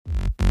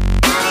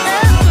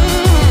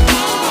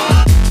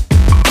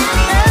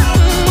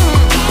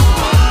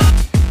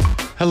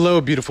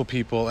Hello, beautiful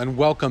people, and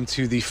welcome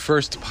to the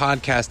first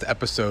podcast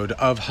episode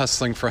of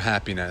Hustling for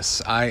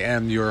Happiness. I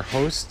am your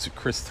host,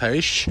 Chris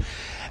Teisch,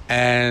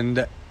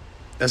 and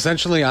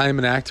essentially I am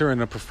an actor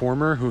and a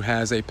performer who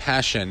has a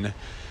passion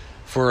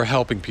for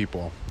helping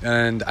people.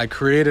 And I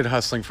created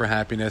Hustling for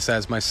Happiness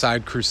as my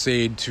side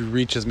crusade to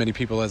reach as many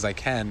people as I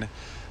can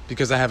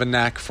because I have a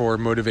knack for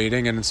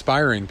motivating and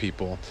inspiring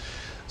people.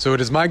 So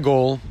it is my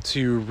goal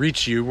to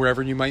reach you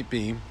wherever you might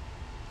be,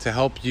 to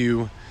help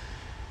you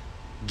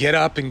get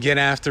up and get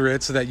after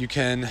it so that you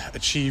can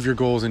achieve your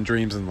goals and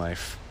dreams in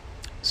life.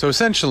 So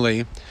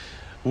essentially,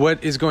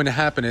 what is going to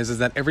happen is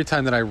that every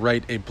time that I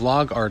write a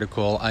blog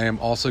article, I am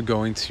also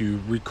going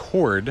to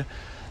record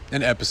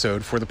an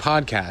episode for the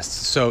podcast.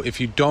 So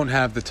if you don't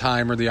have the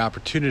time or the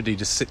opportunity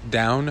to sit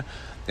down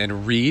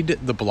and read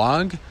the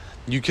blog,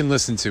 you can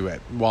listen to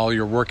it while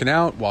you're working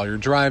out, while you're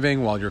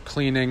driving, while you're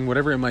cleaning,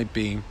 whatever it might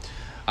be.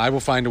 I will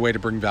find a way to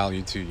bring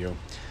value to you.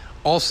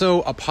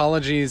 Also,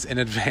 apologies in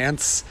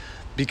advance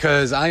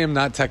because I am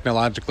not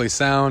technologically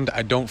sound.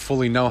 I don't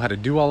fully know how to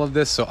do all of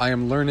this, so I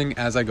am learning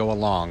as I go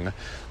along,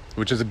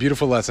 which is a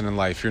beautiful lesson in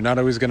life. You're not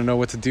always going to know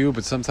what to do,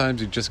 but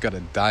sometimes you just got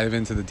to dive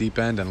into the deep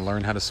end and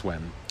learn how to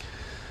swim.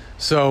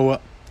 So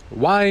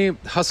why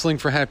hustling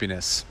for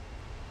happiness?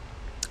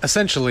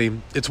 Essentially,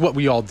 it's what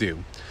we all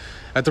do.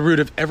 At the root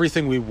of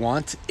everything we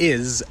want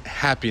is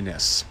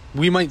happiness.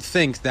 We might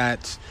think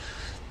that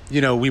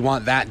we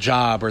want that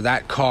job or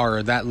that car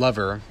or that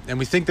lover, and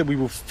we think that we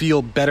will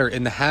feel better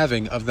in the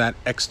having of that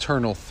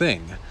external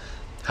thing.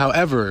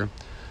 However,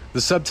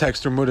 the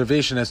subtext or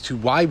motivation as to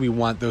why we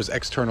want those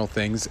external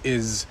things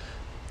is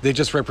they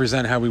just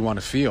represent how we want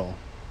to feel,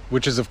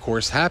 which is, of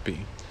course,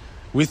 happy.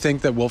 We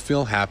think that we'll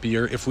feel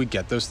happier if we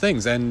get those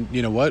things, and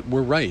you know what?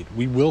 We're right.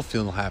 We will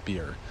feel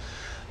happier.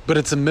 But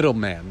it's a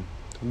middleman.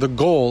 The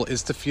goal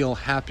is to feel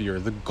happier.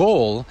 The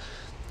goal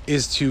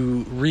is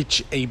to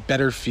reach a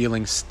better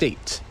feeling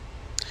state.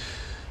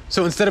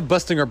 So instead of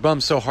busting our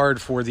bums so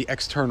hard for the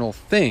external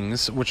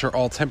things, which are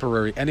all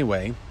temporary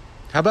anyway,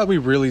 how about we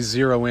really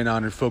zero in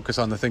on and focus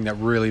on the thing that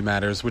really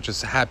matters, which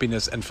is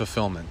happiness and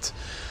fulfillment.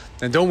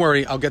 And don't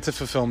worry, I'll get to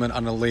fulfillment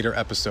on a later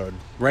episode.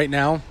 Right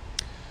now,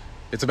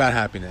 it's about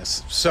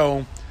happiness.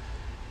 So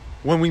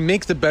when we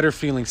make the better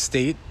feeling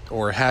state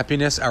or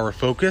happiness our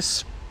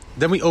focus,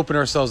 then we open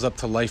ourselves up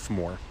to life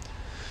more.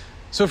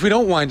 So if we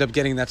don't wind up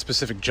getting that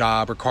specific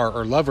job or car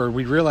or lover,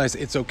 we realize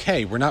it's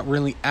okay. We're not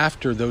really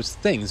after those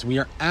things. We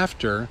are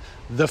after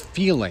the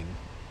feeling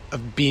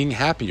of being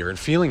happier and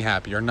feeling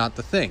happier, not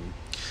the thing.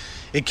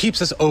 It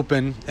keeps us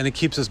open and it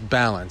keeps us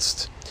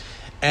balanced.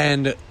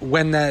 And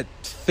when that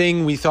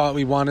thing we thought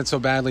we wanted so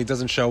badly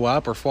doesn't show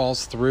up or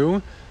falls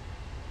through,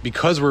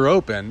 because we're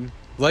open,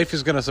 life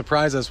is going to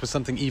surprise us with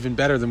something even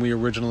better than we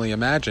originally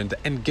imagined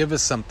and give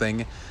us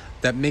something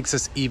that makes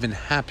us even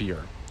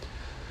happier.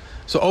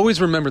 So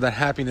always remember that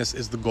happiness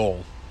is the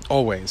goal,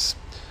 always.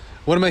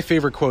 One of my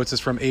favorite quotes is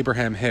from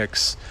Abraham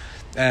Hicks,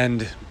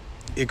 and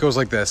it goes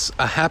like this: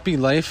 "A happy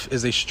life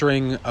is a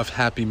string of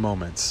happy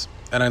moments."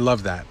 And I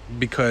love that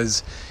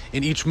because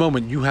in each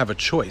moment you have a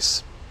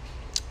choice.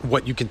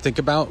 What you can think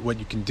about, what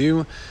you can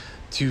do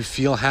to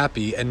feel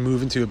happy and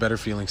move into a better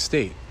feeling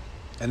state.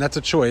 And that's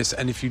a choice,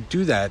 and if you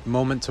do that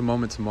moment to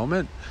moment to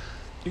moment,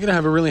 you're going to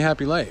have a really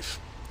happy life.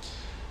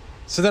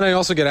 So then I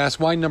also get asked,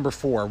 why number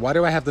 4? Why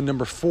do I have the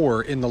number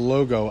 4 in the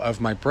logo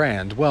of my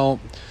brand? Well,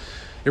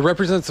 it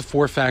represents the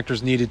 4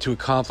 factors needed to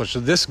accomplish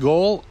this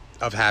goal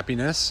of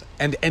happiness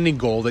and any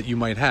goal that you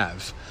might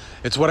have.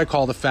 It's what I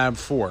call the Fab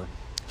 4.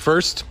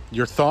 First,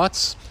 your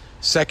thoughts.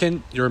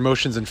 Second, your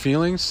emotions and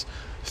feelings.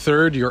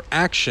 Third, your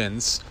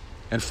actions.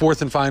 And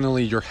fourth and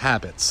finally, your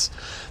habits.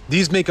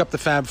 These make up the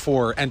Fab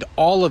 4, and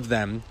all of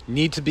them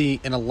need to be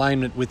in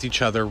alignment with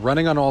each other,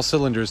 running on all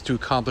cylinders to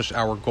accomplish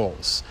our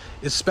goals,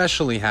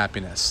 especially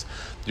happiness.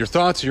 Your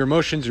thoughts, your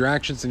emotions, your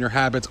actions, and your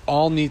habits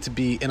all need to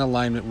be in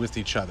alignment with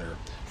each other.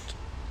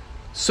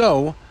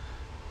 So,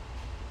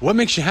 what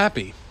makes you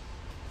happy?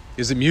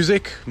 Is it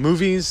music,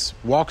 movies,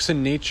 walks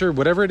in nature,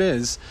 whatever it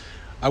is?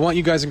 I want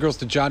you guys and girls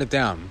to jot it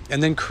down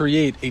and then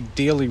create a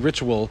daily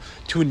ritual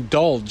to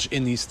indulge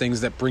in these things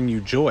that bring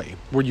you joy,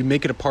 where you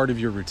make it a part of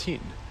your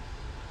routine.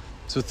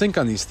 So think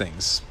on these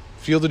things,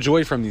 feel the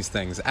joy from these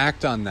things,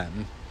 act on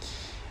them,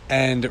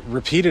 and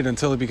repeat it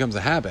until it becomes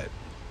a habit.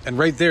 And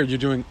right there, you're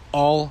doing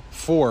all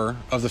 4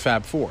 of the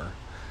Fab 4.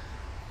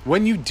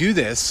 When you do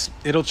this,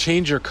 it'll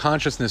change your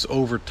consciousness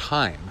over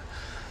time.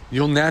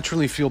 You'll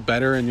naturally feel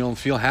better and you'll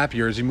feel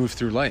happier as you move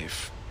through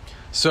life.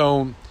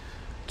 So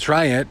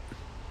try it.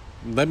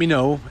 Let me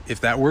know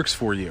if that works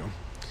for you.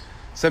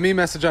 Send me a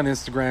message on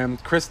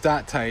Instagram,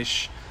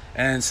 chris.teisch.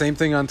 And same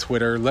thing on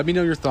Twitter. Let me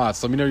know your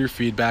thoughts. Let me know your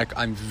feedback.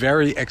 I'm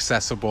very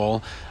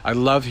accessible. I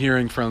love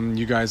hearing from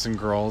you guys and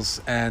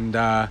girls. And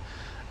I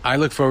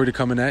look forward to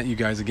coming at you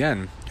guys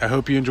again. I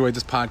hope you enjoyed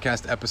this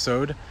podcast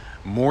episode.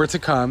 More to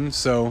come,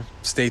 so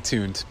stay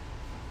tuned.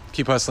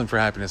 Keep hustling for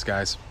happiness,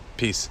 guys.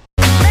 Peace.